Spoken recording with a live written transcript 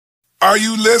Are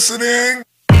you listening?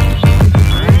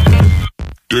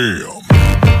 Damn.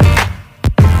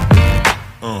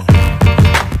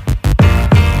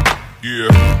 Yeah.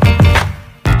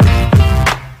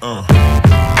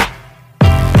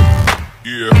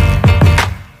 Yeah.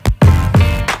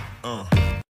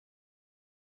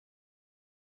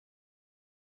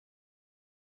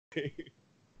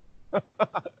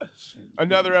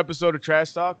 Another episode of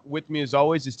Trash Talk. With me, as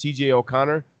always, is TJ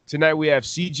O'Connor. Tonight we have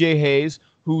CJ Hayes,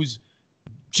 who's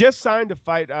just signed to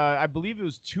fight, I believe it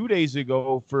was 2 days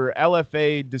ago, for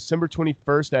LFA December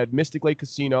 21st at Mystic Lake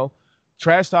Casino.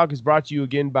 Trash Talk is brought to you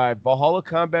again by Valhalla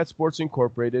Combat Sports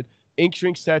Incorporated, Ink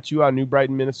Shrink Tattoo on New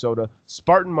Brighton, Minnesota,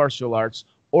 Spartan Martial Arts,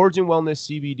 Origin Wellness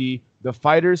CBD, The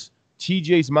Fighters,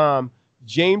 TJ's Mom,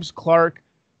 James Clark,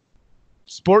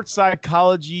 Sports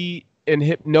Psychology and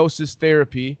Hypnosis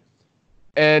Therapy.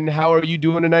 And how are you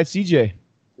doing tonight, CJ?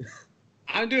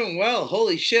 I'm doing well.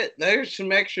 Holy shit. There's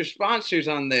some extra sponsors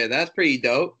on there. That's pretty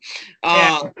dope.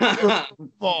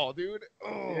 Ball, dude.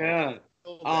 Oh, yeah.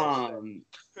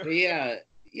 Yeah.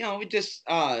 You know, we just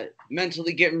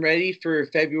mentally getting ready for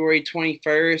February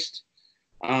 21st.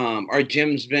 Our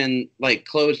gym's been like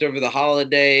closed over the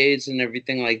holidays and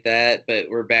everything like that, but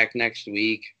we're back next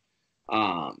week.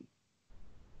 Other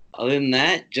than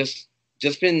that, just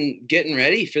been getting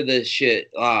ready for this shit.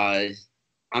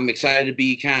 I'm excited to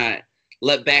be kind of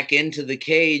let back into the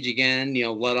cage again, you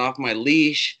know, let off my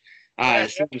leash. It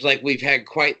seems like we've had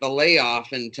quite the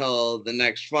layoff until the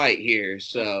next fight here.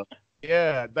 So,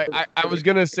 yeah, I was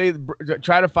going to say,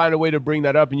 try to find a way to bring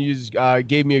that up, and you just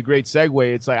gave me a great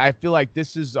segue. It's like, I feel like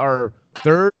this is our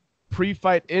third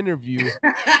pre-fight interview.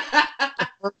 The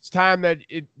first time that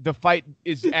the fight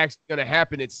is actually going to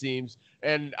happen, it seems.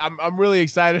 And I'm really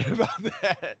excited about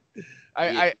that.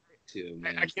 I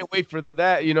can't wait for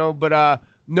that, you know, but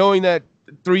knowing that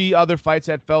 3 other fights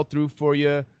had fell through for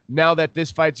you, now that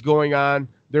this fight's going on,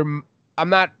 I'm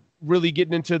not really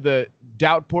getting into the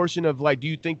doubt portion of like, do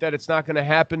you think that it's not going to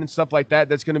happen and stuff like that?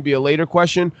 That's going to be a later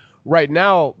question. Right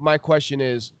now, my question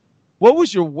is, what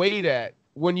was your weight at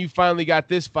when you finally got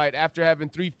this fight after having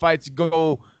 3 fights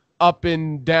go up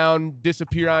and down,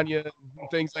 disappear on you, and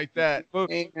things like that?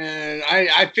 And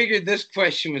I figured this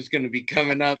question was going to be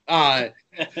coming up.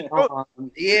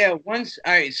 Yeah, once.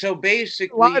 All right, so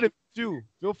basically, lie to me too.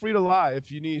 Feel free to lie if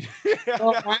you need.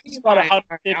 Well, I'm not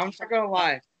gonna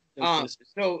lie.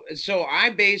 So I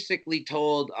basically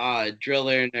told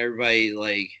Driller and everybody,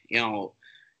 like, you know,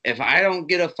 if I don't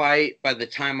get a fight by the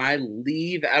time I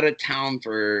leave out of town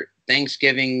for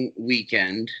Thanksgiving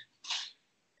weekend,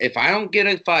 if I don't get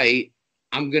a fight,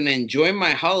 I'm going to enjoy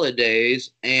my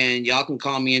holidays, and y'all can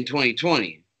call me in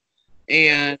 2020.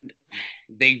 And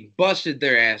they busted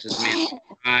their asses, man.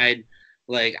 I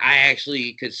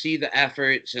actually could see the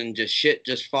efforts and shit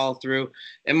just fall through.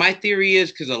 And my theory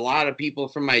is because a lot of people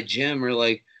from my gym are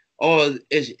like, oh,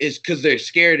 it's because they're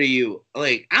scared of you.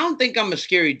 Like, I don't think I'm a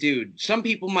scary dude. Some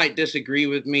people might disagree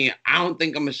with me. I don't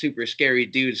think I'm a super scary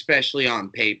dude, especially on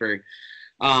paper.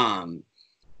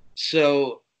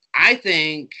 So I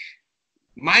think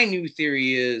my new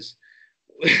theory is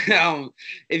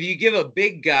if you give a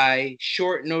big guy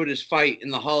short notice fight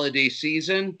in the holiday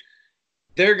season,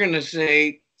 they're going to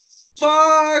say,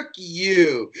 fuck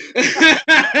you.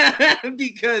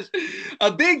 Because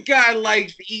a big guy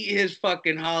likes to eat his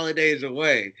fucking holidays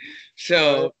away.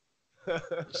 So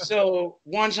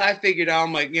once I figured out,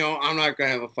 I'm like, you know, I'm not going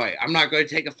to have a fight. I'm not going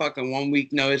to take a fucking 1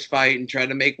 week notice fight and try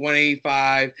to make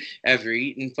 185 after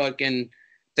eating fucking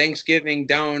Thanksgiving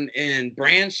down in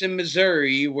Branson,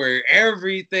 Missouri, where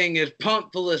everything is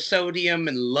pumped full of sodium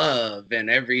and love and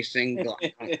every single,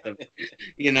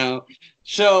 you know.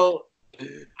 So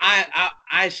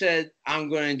I said I'm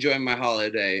going to enjoy my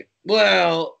holiday.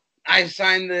 Well, I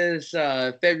signed this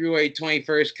February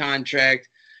 21st contract,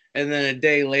 and then a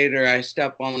day later I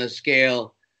step on the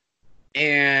scale,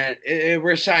 and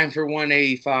we're signed for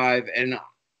 185, and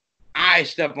I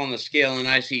step on the scale and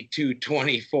I see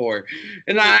 224,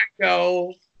 and I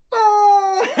go,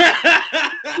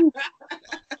 oh!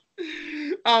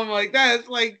 I'm like, that's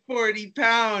like 40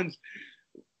 pounds.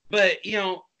 But, you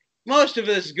know, most of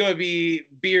this is going to be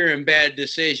beer and bad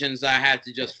decisions I have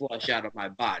to just flush out of my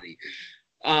body.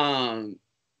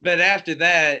 But after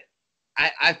that,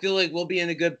 I feel like we'll be in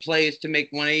a good place to make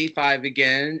 185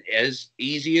 again, as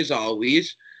easy as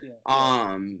always.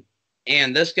 Yeah.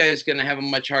 And this guy's going to have a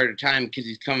much harder time because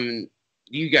he's coming.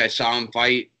 You guys saw him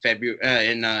fight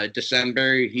in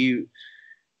December. He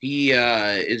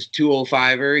is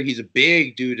 205er. He's a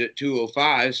big dude at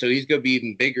 205, so he's going to be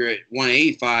even bigger at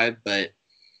 185, but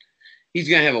he's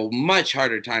going to have a much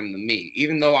harder time than me.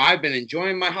 Even though I've been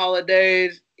enjoying my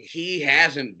holidays, he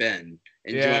hasn't been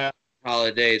enjoying Yeah.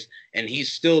 holidays, and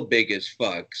he's still big as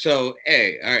fuck. So,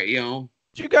 hey, all right, you know.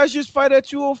 You guys just fight at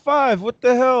 205. What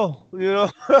the hell? You know?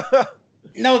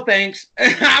 No thanks.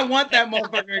 I want that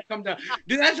motherfucker to come down.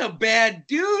 Dude, that's a bad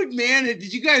dude, man.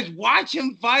 Did you guys watch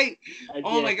him fight?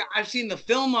 Oh my god, I've seen the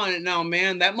film on it now,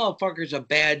 man. That motherfucker's a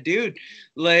bad dude.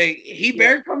 Like, he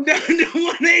better come down to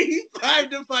 185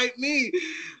 to fight me.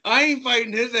 I ain't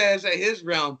fighting his ass at his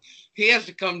realm. He has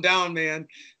to come down, man.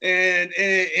 And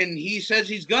he says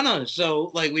he's gonna.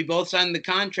 So, like, we both signed the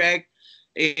contract.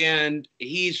 And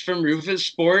he's from Rufus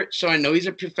Sport, so I know he's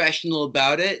a professional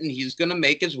about it, and he's gonna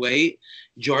make his weight.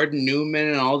 Jordan Newman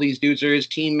and all these dudes are his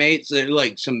teammates. They're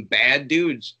like some bad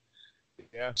dudes.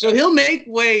 Yeah. So he'll make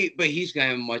weight, but he's gonna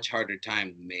have a much harder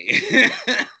time than me.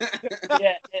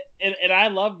 Yeah, and I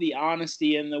love the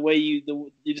honesty and the way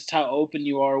you just how open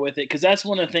you are with it, because that's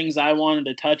one of the things I wanted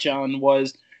to touch on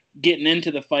was getting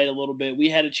into the fight a little bit. We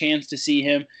had a chance to see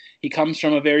him. He comes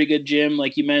from a very good gym,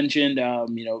 like you mentioned.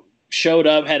 Showed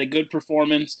up, had a good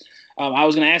performance. I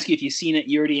was going to ask you if you've seen it.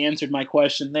 You already answered my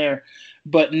question there.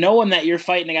 But knowing that you're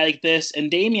fighting a guy like this, and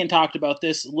Damian talked about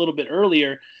this a little bit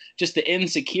earlier, just the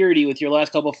insecurity with your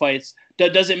last couple of fights,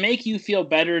 does it make you feel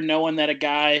better knowing that a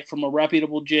guy from a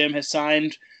reputable gym has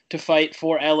signed to fight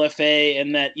for LFA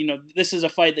and that, this is a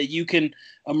fight that you can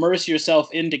immerse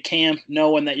yourself into camp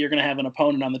knowing that you're going to have an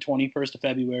opponent on the 21st of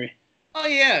February? Oh,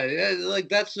 yeah. Like,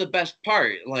 that's the best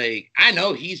part. Like, I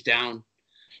know he's down.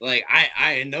 Like,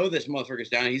 I know this motherfucker's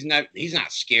down. He's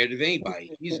not scared of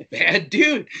anybody. He's a bad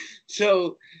dude.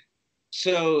 So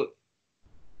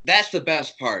that's the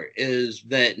best part, is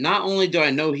that not only do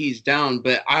I know he's down,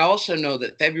 but I also know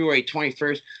that February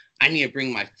 21st, I need to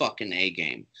bring my fucking A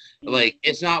game. Like,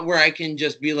 it's not where I can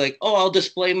just be like, oh, I'll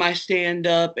display my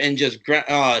stand-up and just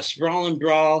sprawl and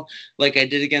brawl like I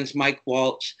did against Mike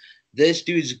Waltz. This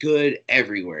dude's good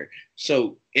everywhere.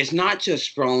 So it's not just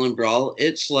sprawl and brawl.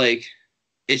 It's like,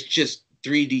 it's just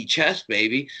 3D chess,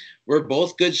 baby. We're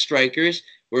both good strikers.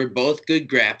 We're both good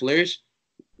grapplers.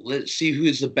 Let's see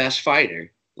who's the best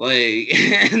fighter. Like,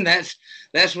 and that's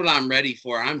what I'm ready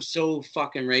for. I'm so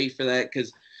fucking ready for that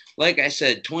because, like I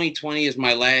said, 2020 is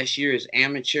my last year as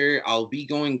amateur. I'll be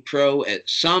going pro at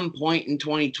some point in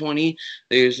 2020.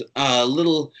 There's a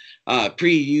little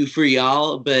preview for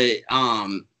y'all, but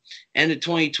end of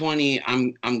 2020,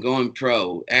 I'm going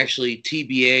pro. Actually,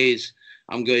 TBAs.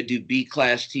 I'm going to do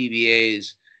B-class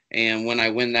TBAs, and when I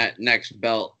win that next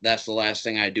belt, that's the last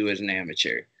thing I do as an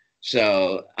amateur.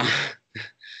 So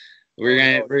we're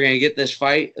gonna get this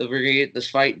fight. We're gonna get this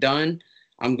fight done.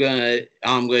 I'm gonna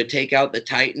take out the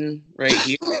Titan right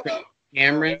here,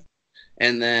 Cameron,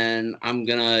 and then I'm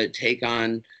gonna take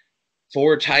on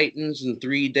 4 Titans in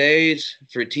 3 days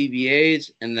for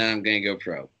TBAs, and then I'm gonna go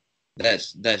pro.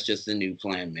 That's just the new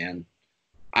plan, man.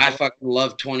 I fucking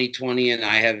love 2020, and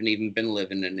I haven't even been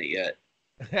living in it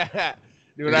yet.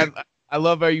 Dude, I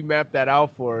love how you mapped that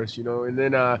out for us, and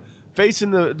then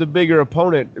facing the bigger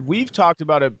opponent. We've talked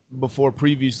about it before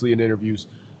previously in interviews.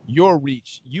 Your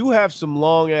reach. You have some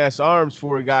long-ass arms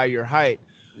for a guy your height.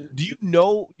 Do you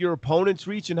know your opponent's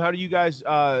reach, and how do you guys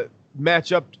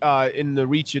match up in the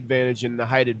reach advantage and the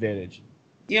height advantage?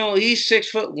 He's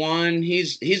 6'1".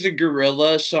 He's a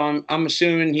gorilla, so I'm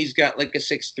assuming he's got like a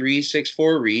 6'3",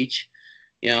 6'4" reach.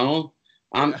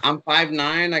 I'm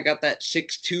 5'9". I got that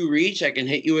 6'2" reach. I can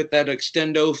hit you with that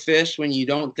extendo fist when you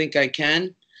don't think I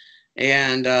can.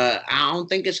 And I don't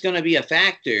think it's going to be a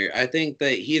factor. I think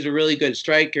that he's a really good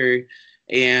striker,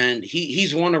 and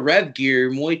he's won a Rev Gear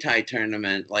Muay Thai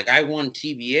tournament. Like, I won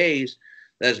TBAs.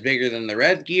 That's bigger than the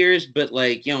Rev Gears, but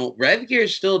Rev Gear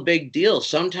is still a big deal.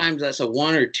 Sometimes that's a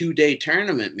 1 or 2 day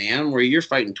tournament, man, where you're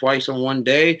fighting twice in 1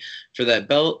 day for that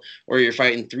belt, or you're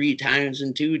fighting 3 times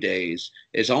in 2 days.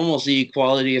 It's almost the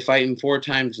equality of fighting 4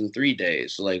 times in 3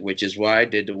 days, which is what I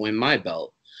did to win my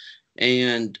belt.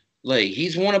 And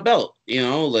he's won a belt,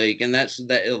 and that's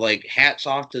that. Hats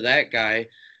off to that guy.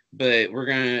 But we're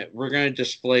gonna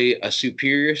display a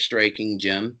superior striking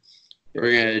gym.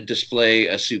 We're going to display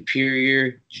a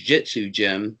superior jiu-jitsu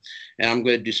gym, and I'm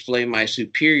going to display my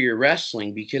superior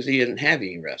wrestling because he doesn't have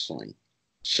any wrestling.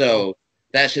 So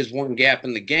that's his one gap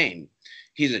in the game.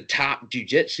 He's a top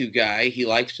jiu-jitsu guy. He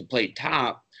likes to play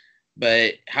top,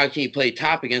 but how can you play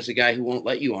top against a guy who won't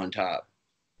let you on top?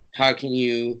 How can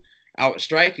you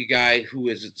outstrike a guy who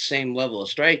is at the same level of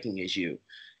striking as you,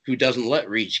 who doesn't let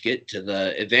reach get to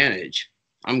the advantage?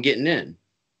 I'm getting in.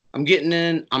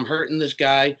 I'm hurting this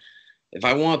guy. If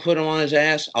I want to put him on his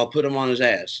ass, I'll put him on his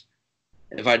ass.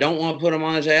 If I don't want to put him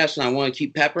on his ass and I want to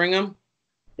keep peppering him,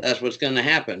 that's what's going to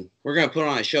happen. We're going to put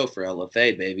on a show for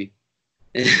LFA, baby.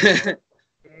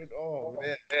 Oh,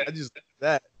 man. I just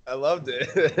that. I loved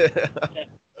it.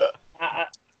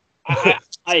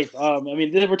 I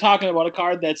mean, we're talking about a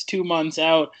card that's 2 months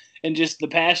out, and just the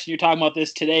passion you're talking about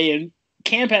this today, and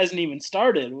camp hasn't even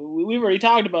started. We've already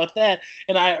talked about that,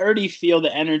 and I already feel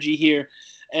the energy here.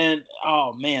 And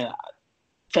oh man,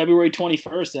 February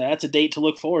 21st, that's a date to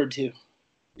look forward to.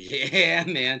 Yeah,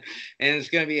 man, and it's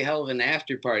gonna be a hell of an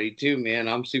after party too, man.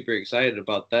 I'm super excited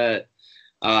about that.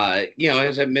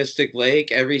 It's at Mystic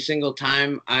Lake. Every single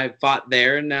time I fought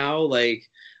there now, like,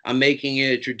 I'm making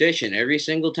it a tradition. Every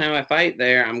single time I fight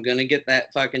there, I'm going to get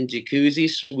that fucking jacuzzi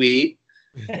suite.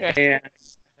 And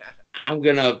I'm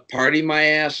going to party my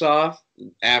ass off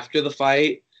after the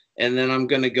fight. And then I'm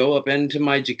going to go up into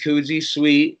my jacuzzi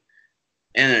suite.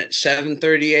 And at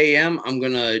 7:30 a.m., I'm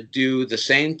going to do the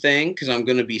same thing because I'm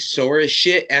going to be sore as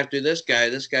shit after this guy.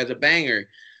 This guy's a banger.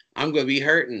 I'm going to be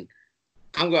hurting.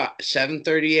 I'm going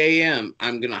 7:30 a.m.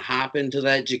 I'm going to hop into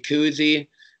that jacuzzi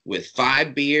with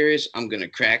 5 beers. I'm going to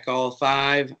crack all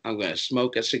 5. I'm going to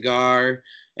smoke a cigar,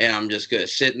 and I'm just going to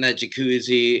sit in that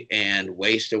jacuzzi and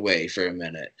waste away for a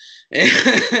minute.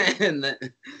 And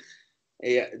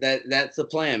that's the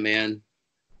plan, man.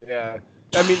 Yeah.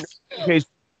 I mean, okay,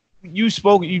 you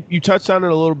touched on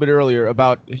it a little bit earlier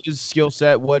about his skill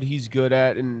set, what he's good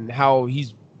at, and how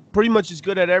he's pretty much as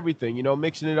good at everything,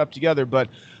 mixing it up together. But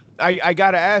I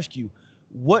got to ask you,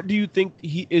 what do you think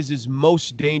he is his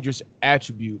most dangerous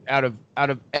attribute out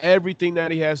of everything that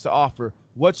he has to offer?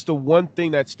 What's the one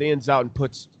thing that stands out and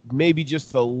puts maybe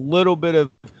just a little bit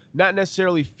of, not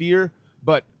necessarily fear,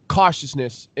 but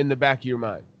cautiousness in the back of your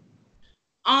mind?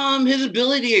 His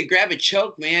ability to grab a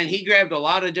choke, man. He grabbed a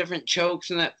lot of different chokes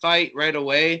in that fight right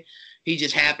away. He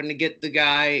just happened to get the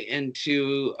guy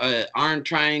into an arm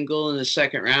triangle in the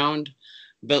second round.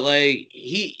 But, like,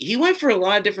 he went for a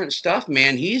lot of different stuff,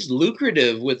 man. He's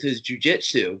lucrative with his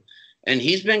jiu-jitsu, and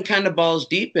he's been kind of balls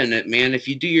deep in it, man. If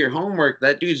you do your homework,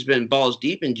 that dude's been balls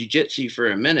deep in jiu-jitsu for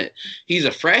a minute. He's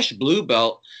a fresh blue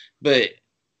belt, but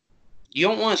you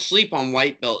don't want to sleep on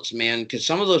white belts, man, because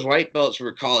some of those white belts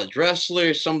were college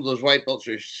wrestlers. Some of those white belts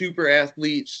are super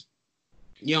athletes.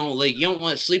 You don't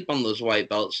want to sleep on those white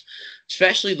belts,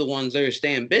 especially the ones that are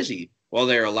staying busy while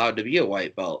they're allowed to be a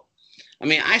white belt. I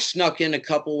mean, I snuck in a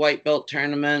couple white belt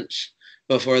tournaments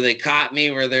before they caught me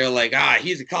where they're like,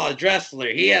 he's a college wrestler.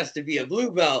 He has to be a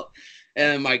blue belt.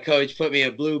 And my coach put me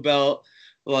a blue belt.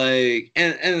 Like,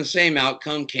 and the same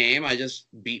outcome came. I just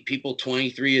beat people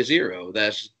 23-0.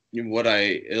 That's what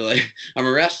I'm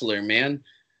a wrestler, man.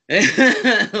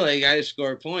 Like, I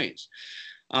score points.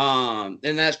 And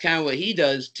that's kind of what he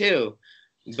does too.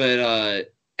 But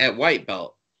at white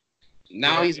belt.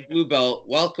 Now he's a blue belt.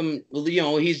 Welcome.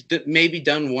 He's maybe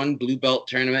done one blue belt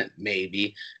tournament.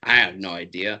 Maybe. I have no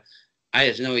idea. I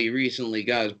just know he recently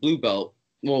got his blue belt.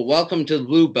 Well, welcome to the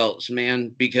blue belts, man,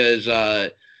 because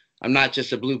I'm not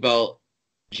just a blue belt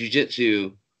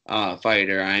jiu-jitsu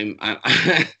fighter. I'm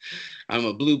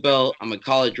a blue belt. I'm a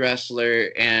college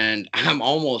wrestler, and I'm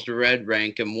almost a red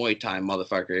rank in Muay Thai,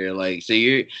 motherfucker. Like, so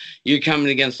you're coming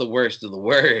against the worst of the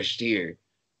worst here.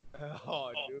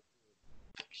 Oh, dude.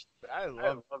 I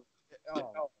love it.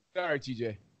 Oh, sorry,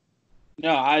 TJ.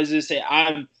 No, I was just say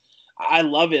I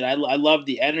love it. I love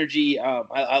the energy.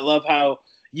 I love how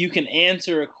you can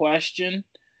answer a question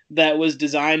that was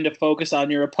designed to focus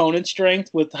on your opponent's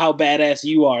strength with how badass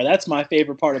you are. That's my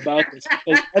favorite part about this.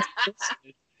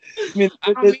 I mean,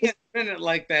 we can spin it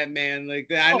like that, man.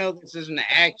 Like, I know this is an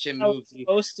action movie.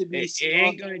 Supposed to be. It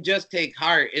ain't gonna just take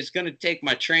heart. It's gonna take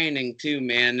my training too,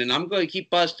 man. And I'm gonna keep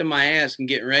busting my ass and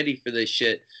getting ready for this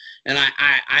shit. And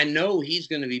I know he's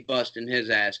gonna be busting his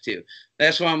ass too.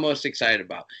 That's what I'm most excited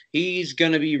about. He's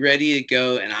gonna be ready to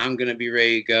go, and I'm gonna be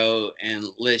ready to go. And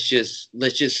let's just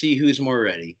see who's more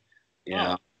ready.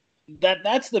 Yeah.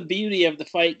 That's the beauty of the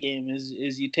fight game is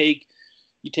you take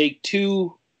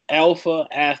 2 alpha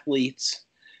athletes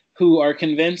who are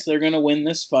convinced they're going to win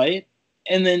this fight,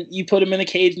 and then you put them in a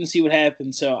cage and see what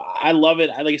happens. So I love it.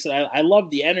 Like I said, I love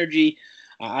the energy.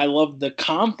 I love the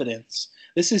confidence.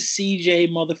 This is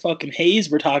CJ motherfucking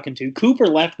Hayes we're talking to. Cooper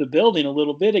left the building a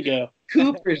little bit ago.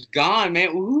 Cooper's gone, man.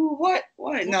 Ooh, what?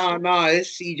 No,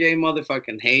 it's CJ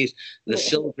motherfucking Hayes, the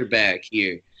silverback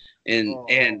here.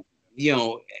 And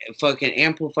fucking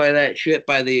amplify that shit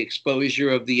by the exposure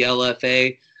of the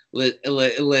LFA. Let's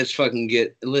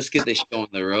get this show on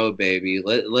the road, baby.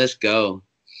 Let's go.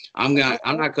 I'm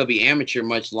not gonna be amateur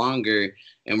much longer,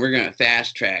 and we're gonna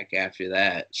fast track after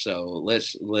that. So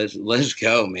let's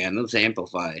go, man. Let's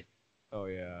amplify. Oh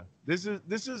yeah, this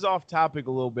is off topic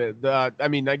a little bit. I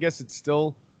mean, I guess it's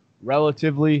still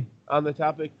relatively on the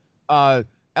topic.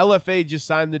 LFA just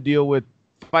signed the deal with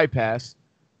Fight Pass.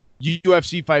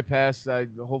 UFC Fight Pass.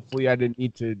 Hopefully I didn't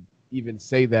need to even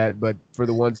say that, but for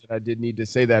the ones that I did need to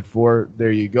say that for,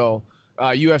 there you go.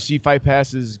 UFC Fight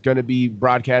Pass is going to be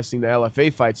broadcasting the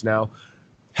LFA fights now.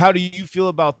 How do you feel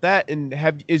about that? And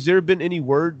is there been any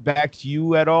word back to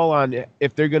you at all on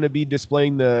if they're going to be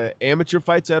displaying the amateur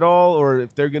fights at all, or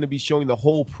if they're going to be showing the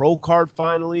whole pro card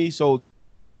finally, so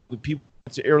the people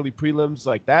to early prelims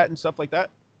like that and stuff like that?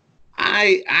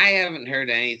 I haven't heard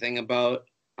anything about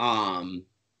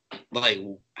like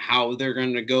how they're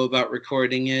going to go about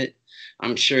recording it.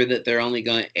 I'm sure that they're only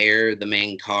going to air the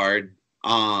main card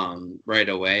right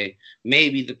away,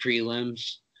 maybe the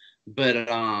prelims, but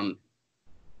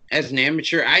as an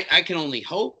amateur, I can only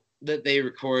hope that they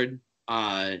record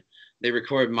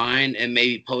mine and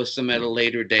maybe post them at a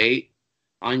later date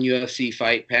on UFC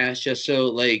Fight Pass, just so,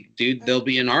 like, dude, there'll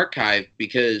be an archive,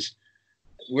 because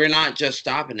we're not just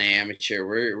stopping the amateur.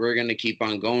 We're gonna keep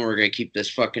on going. We're gonna keep this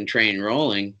fucking train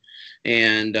rolling,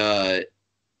 and I'd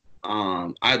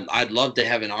love to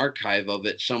have an archive of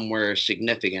it somewhere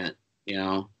significant, you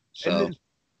know. So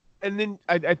and then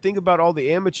I think about all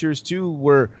the amateurs too,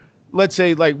 where, let's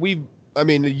say, like,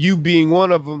 you being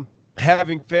one of them,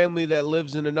 having family that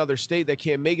lives in another state that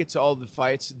can't make it to all the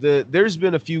fights. There's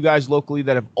been a few guys locally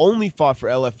that have only fought for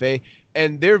LFA,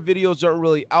 and their videos aren't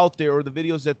really out there, or the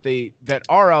videos that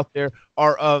are out there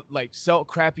are like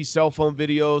crappy cell phone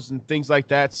videos and things like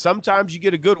that. Sometimes you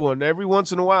get a good one every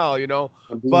once in a while, you know,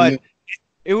 but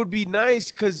it would be nice,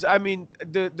 because I mean,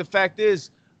 the fact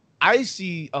is, I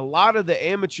see a lot of the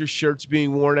amateur shirts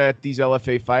being worn at these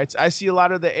LFA fights. I see a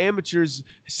lot of the amateurs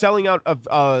selling out of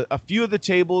a few of the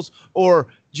tables, or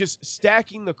just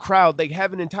stacking the crowd. They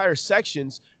have entire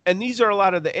sections, and these are a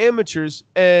lot of the amateurs.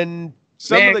 And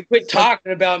quit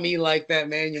talking about me like that,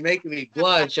 man. You're making me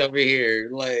blush over here.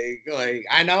 Like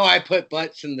I know I put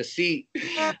butts in the seat.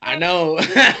 I know.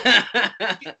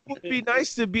 It would be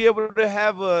nice to be able to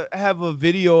have a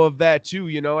video of that too,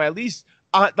 you know, at least.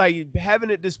 Like having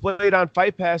it displayed on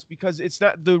Fight Pass, because it's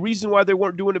not the reason why they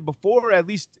weren't doing it before, at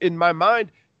least in my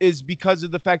mind, is because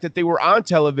of the fact that they were on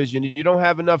television. You don't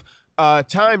have enough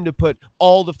time to put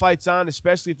all the fights on,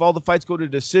 especially if all the fights go to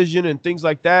decision and things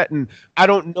like that. And I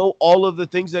don't know all of the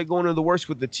things that go into the works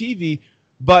with the TV,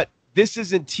 but this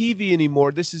isn't TV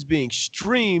anymore. This is being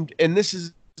streamed, and this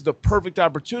is the perfect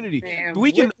opportunity. Man,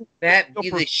 wouldn't that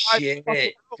be the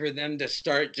shit for them to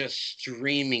start just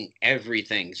streaming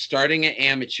everything, starting at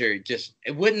amateur?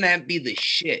 Wouldn't that be the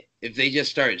shit if they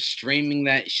just started streaming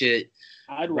that shit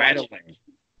right away?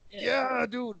 Yeah,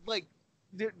 dude. Like,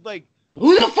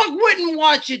 who the fuck wouldn't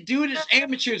watch it, dude? It's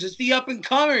amateurs. It's the up and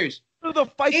comers. The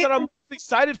fights that I'm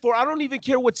excited for. I don't even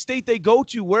care what state they go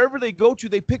to. Wherever they go to,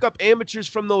 they pick up amateurs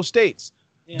from those states.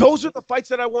 Yeah. Those are the fights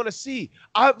that I want to see.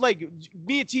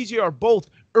 Me and TJ are both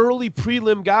early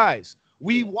prelim guys.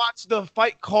 We watch the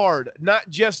fight card, not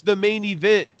just the main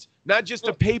event, not just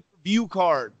a pay-per-view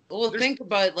card. Well, think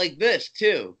about it like this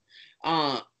too.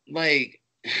 Like,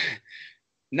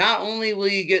 not only will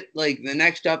you get like the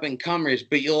next up and comers,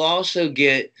 but you'll also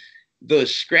get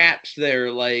those scraps that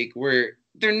are like where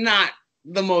they're not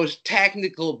the most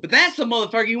technical, but that's the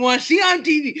motherfucker you want to see on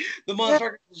TV. The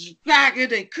motherfucker is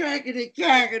cracking and cracking and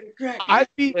cracking and cracking. I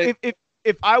think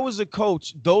if I was a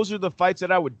coach, those are the fights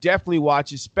that I would definitely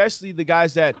watch, especially the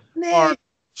guys that are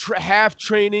half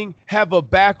training, have a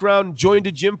background, joined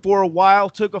a gym for a while,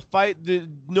 took a fight that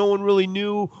no one really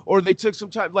knew, or they took some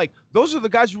time. Like, those are the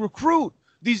guys you recruit.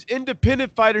 These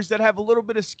independent fighters that have a little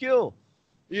bit of skill,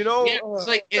 you know. Yeah,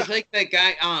 it's like that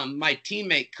guy, my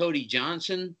teammate Cody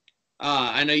Johnson.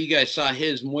 I know you guys saw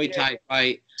his Muay Thai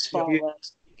fight.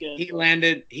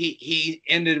 He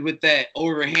ended with that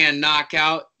overhand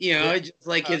knockout, you know, just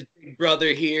like his big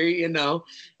brother here, you know.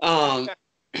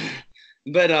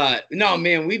 But no,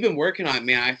 man, we've been working on it,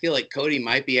 man. I feel like Cody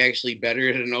might be actually better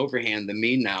at an overhand than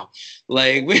me now.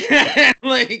 Like,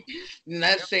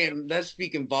 that's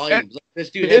speaking volumes. Like,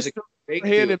 this dude has a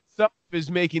hand himself is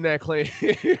making that claim.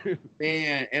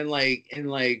 Man, and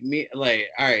me, like,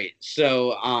 all right.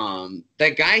 So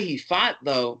that guy he fought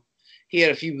though, he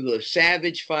had a few of those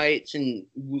savage fights, and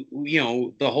you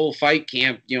know, the whole fight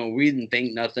camp, you know, we didn't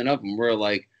think nothing of him. We're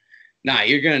like, nah,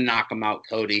 you're gonna knock him out,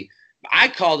 Cody. I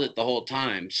called it the whole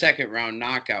time, second round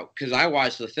knockout, because I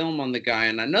watched the film on the guy,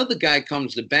 and I know the guy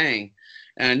comes to bang,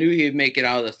 and I knew he'd make it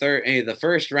out of the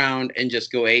first round and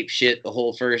just go ape shit the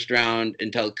whole first round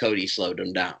until Cody slowed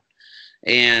him down.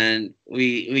 And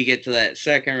we get to that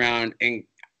second round, and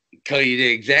Cody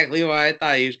did exactly what I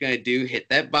thought he was going to do. Hit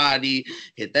that body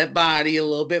a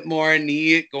little bit more,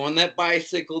 knee it, go on that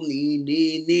bicycle,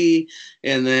 knee,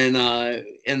 and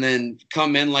then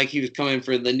come in like he was coming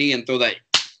for the knee and throw that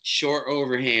short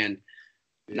overhand.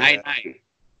 Night night.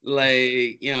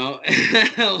 Like, you know,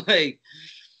 like.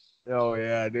 Oh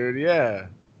yeah, dude. Yeah.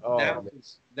 Oh,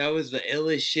 that was the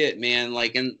illest shit, man.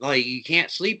 Like, and like you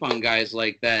can't sleep on guys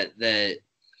like that. That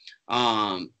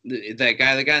that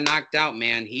guy that got knocked out,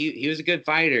 man. He was a good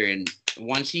fighter, and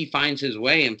once he finds his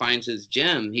way and finds his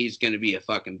gym, he's gonna be a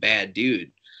fucking bad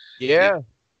dude. Yeah.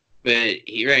 But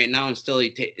he right now and still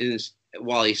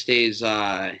while he stays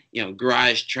you know,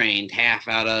 garage trained, half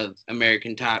out of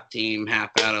American Top Team,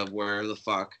 half out of where the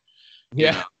fuck.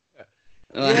 Yeah.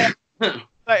 Yeah.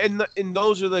 And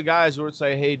those are the guys where it's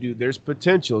like, hey, dude, there's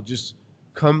potential. Just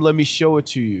come, let me show it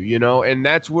to you, you know? And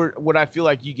that's what I feel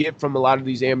like you get from a lot of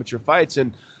these amateur fights.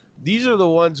 And these are the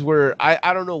ones where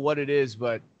I don't know what it is,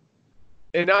 but,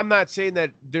 and I'm not saying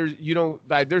that there's, you know,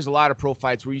 like, there's a lot of pro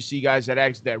fights where you see guys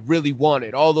that really want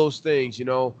it, all those things, you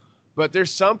know? But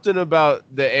there's something about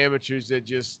the amateurs that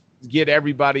just get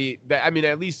everybody that, I mean,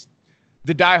 at least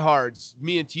the diehards,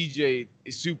 me and TJ,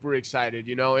 is super excited,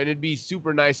 you know, and it'd be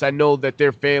super nice. I know that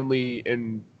their family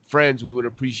and friends would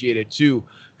appreciate it too,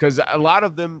 because a lot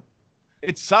of them,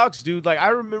 it sucks, dude. Like, I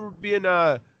remember being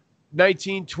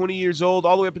 19, 20 years old,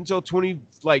 all the way up until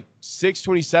 26,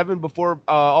 27, before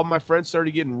all my friends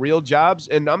started getting real jobs.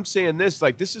 And I'm saying this,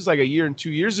 like, this is like a year and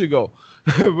 2 years ago,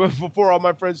 before all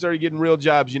my friends started getting real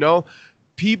jobs, you know,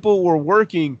 people were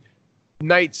working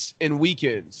nights and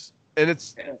weekends. And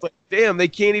it's like, damn, they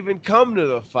can't even come to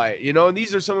the fight, you know? And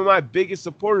these are some of my biggest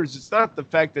supporters. It's not the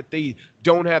fact that they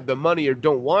don't have the money or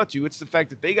don't want to. It's the fact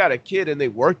that they got a kid and they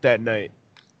work that night.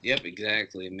 Yep,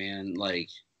 exactly, man. Like,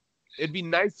 it'd be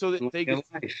nice so that they can.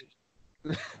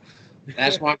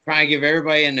 That's why I'm trying to give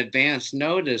everybody an advance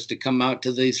notice to come out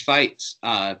to these fights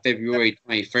February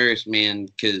 21st, man,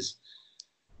 because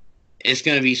it's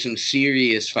going to be some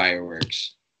serious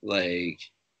fireworks. Like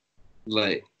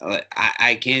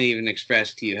I can't even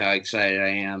express to you how excited I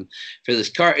am for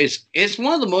this card. It's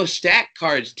one of the most stacked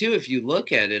cards too, if you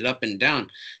look at it up and down.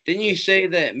 Didn't you say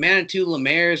that Manitou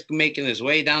Lemaire is making his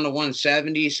way down to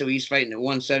 170, so he's fighting at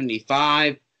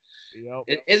 175? Yep.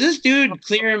 Is this dude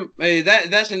clearing?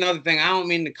 That's another thing. I don't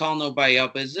mean to call nobody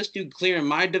up. Is this dude clearing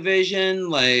my division?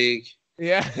 Like,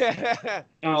 yeah.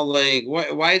 Like,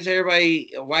 why is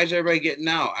everybody getting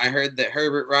out? I heard that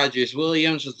Herbert Rogers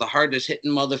Williams was the hardest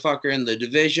hitting motherfucker in the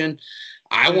division.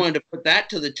 I wanted to put that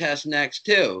to the test next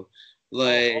too.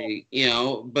 Like, you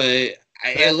know, but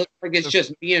it looks like it's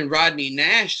just me and Rodney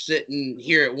Nash sitting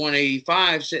here at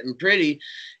 185, sitting pretty.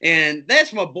 And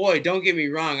that's my boy. Don't get me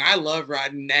wrong. I love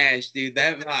Rodney Nash, dude.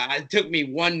 That it took me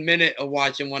 1 minute of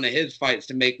watching one of his fights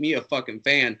to make me a fucking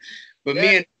fan. But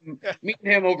me and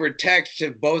him over text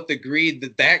have both agreed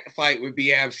that fight would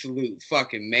be absolute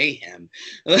fucking mayhem.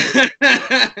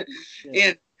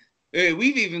 And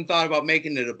we've even thought about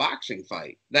making it a boxing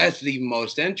fight. That's the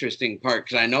most interesting part,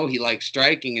 because I know he likes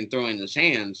striking and throwing his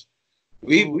hands.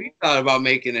 We thought about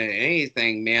making it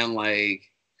anything, man. Like,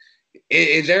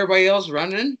 is everybody else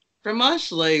running from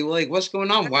us? Like what's going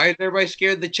on? Why is everybody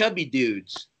scared of the chubby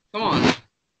dudes? Come on.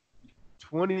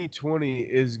 2020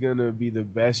 is gonna be the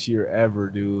best year ever,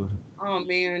 dude. Oh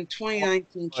man,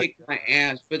 2019 kicked my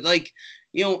ass. But like,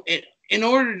 you know, in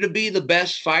order to be the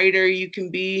best fighter you can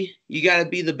be, you got to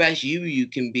be the best you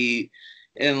can be.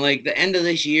 And like the end of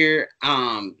this year,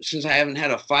 since I haven't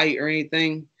had a fight or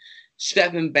anything,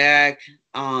 stepping back,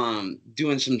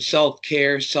 doing some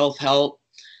self-care, self-help.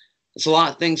 It's a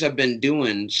lot of things I've been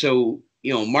doing. So,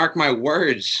 you know, mark my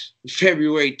words,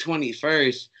 February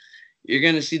 21st, you're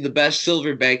going to see the best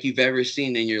silverback you've ever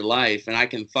seen in your life. And I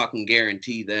can fucking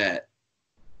guarantee that.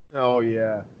 Oh,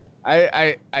 yeah.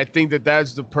 I think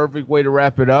that's the perfect way to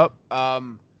wrap it up.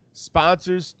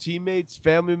 Sponsors, teammates,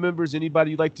 family members,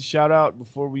 anybody you'd like to shout out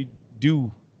before we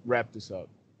do wrap this up?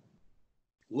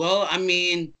 Well, I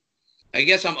mean, I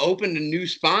guess I'm open to new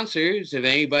sponsors if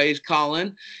anybody's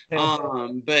calling.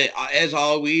 But as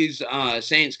always,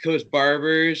 Saints Coast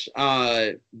Barbers,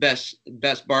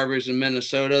 best barbers in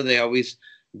Minnesota. They always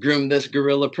groom this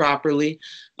gorilla properly.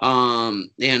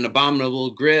 And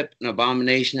Abominable Grip and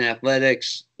Abomination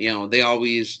Athletics. You know, they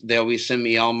always send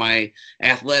me all my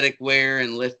athletic wear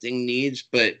and lifting needs.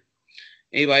 But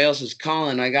anybody else is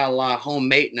calling, I got a lot of home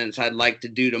maintenance I'd like to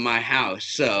do to my house.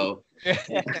 So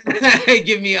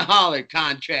give me a holler,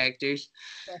 contractors.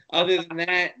 Other than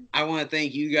that, I want to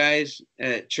thank you guys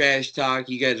at Trash Talk.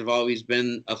 You guys have always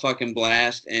been a fucking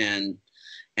blast, and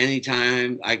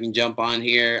anytime I can jump on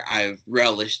here, I've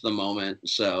relished the moment.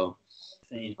 So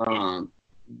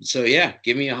yeah,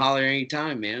 give me a holler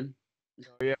anytime, man.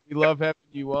 Oh, yeah, we love having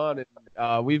you on, and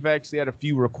We've actually had a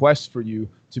few requests for you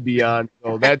to be on,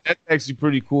 so that's actually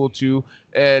pretty cool too.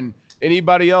 And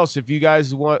anybody else, if you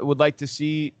guys would like to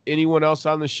see anyone else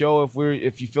on the show,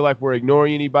 if you feel like we're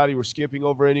ignoring anybody, we're skipping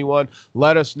over anyone,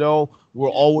 let us know. We're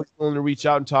always willing to reach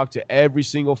out and talk to every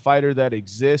single fighter that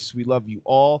exists. We love you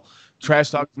all. Trash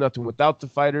Talk is nothing without the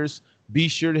fighters. Be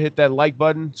sure to hit that like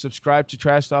button. Subscribe to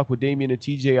Trash Talk with Damian and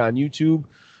TJ on YouTube.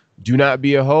 Do not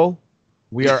be a hoe.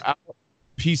 We are out.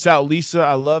 Peace out, Lisa.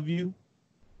 I love you.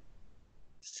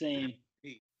 Same.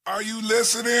 Are you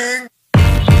listening?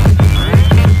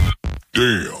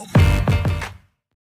 Damn.